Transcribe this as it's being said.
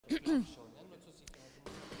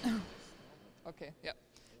Okay, yeah.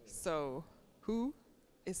 So, who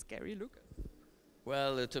is Gary Lucas?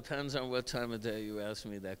 Well, it depends on what time of day you ask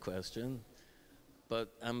me that question.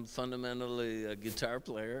 But I'm fundamentally a guitar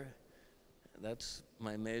player. That's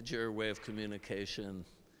my major way of communication,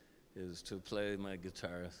 is to play my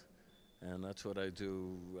guitar. And that's what I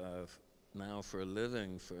do now for a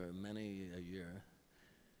living for many a year.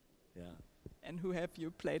 Yeah. And who have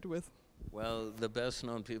you played with? Well, the best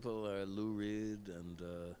known people are Lou Reed and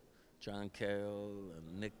John Cale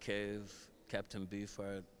and Nick Cave, Captain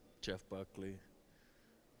Beefheart, Jeff Buckley,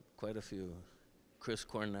 quite a few. Chris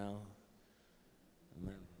Cornell. And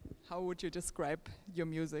then, How would you describe your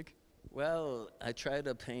music? well, I try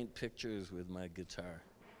to paint pictures with my guitar.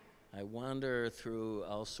 I wander through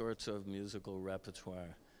all sorts of musical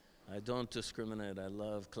repertoire. I don't discriminate. I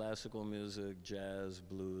love classical music, jazz,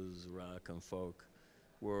 blues, rock, and folk,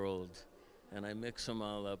 world, and I mix them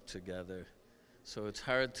all up together. So it's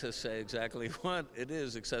hard to say exactly what it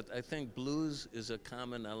is, except I think blues is a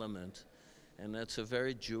common element, and that's a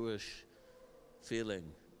very Jewish feeling.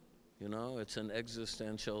 You know, it's an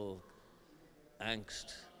existential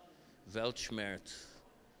angst, Weltschmerz.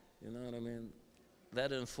 You know what I mean?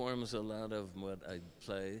 That informs a lot of what I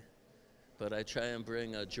play, but I try and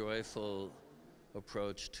bring a joyful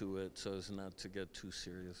approach to it so as not to get too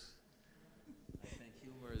serious. I think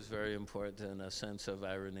humor is very important, a sense of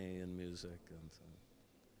irony in music. And so.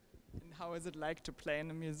 And how is it like to play in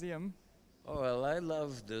a museum? Oh, well, I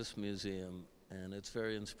love this museum, and it's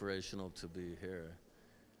very inspirational to be here.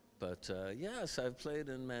 But yes, I've played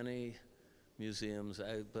in many museums,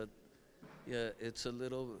 but yeah, it's a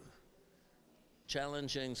little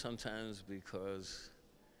challenging sometimes because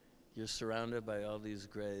you're surrounded by all these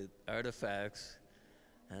great artifacts,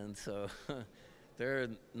 and so they're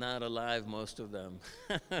not alive, most of them.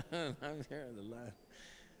 I'm here alive.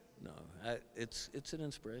 No, it's an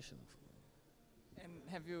inspiration for me. And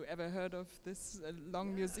have you ever heard of this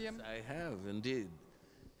long museum? Yes, I have, indeed.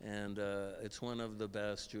 And it's one of the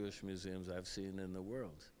best Jewish museums I've seen in the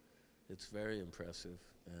world. It's very impressive.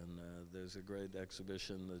 And there's a great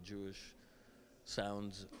exhibition, the Jewish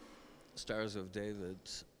Sounds, Stars of David,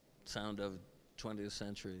 Sound of 20th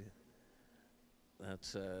Century.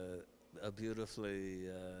 That's a beautifully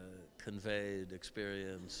conveyed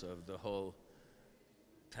experience of the whole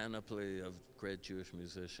panoply of great Jewish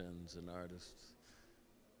musicians and artists.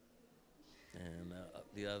 And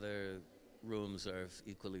the other rooms are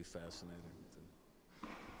equally fascinating.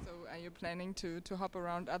 So are you planning to hop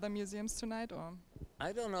around other museums tonight, or?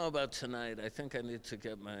 I don't know about tonight. I think I need to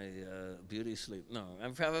get my beauty sleep. No,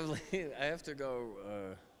 I'm probably, I have to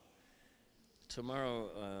go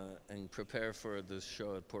tomorrow and prepare for this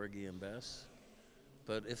show at Porgy and Bess.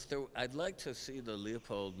 But if there, I'd like to see the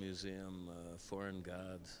Leopold Museum Foreign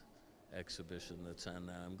Gods exhibition that's on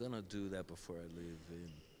now. I'm going to do that before I leave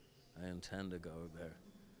Wien. I intend to go there.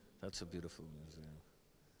 That's a beautiful museum.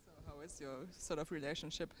 So how is your sort of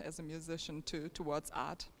relationship as a musician towards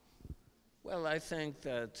art? Well, I think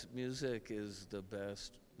that music is the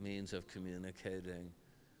best means of communicating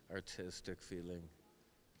artistic feeling.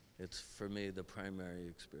 It's, for me, the primary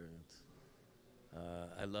experience.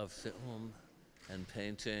 I love film and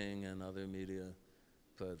painting and other media,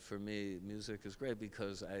 but for me, music is great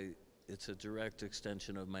because it's a direct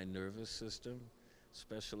extension of my nervous system,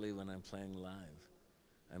 especially when I'm playing live.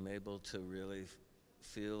 I'm able to really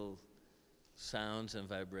feel sounds and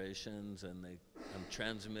vibrations, and I'm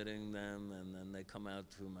transmitting them, and then they come out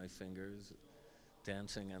through my fingers,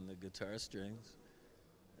 dancing on the guitar strings.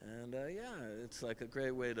 And yeah, it's like a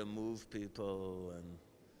great way to move people, and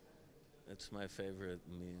it's my favorite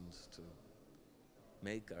means to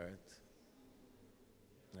make art.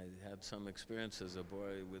 I had some experience as a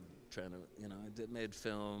boy with trying to, I made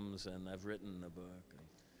films, and I've written a book.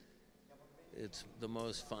 And it's the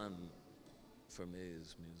most fun for me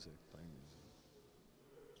is music, playing music.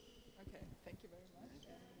 Okay, thank you very much.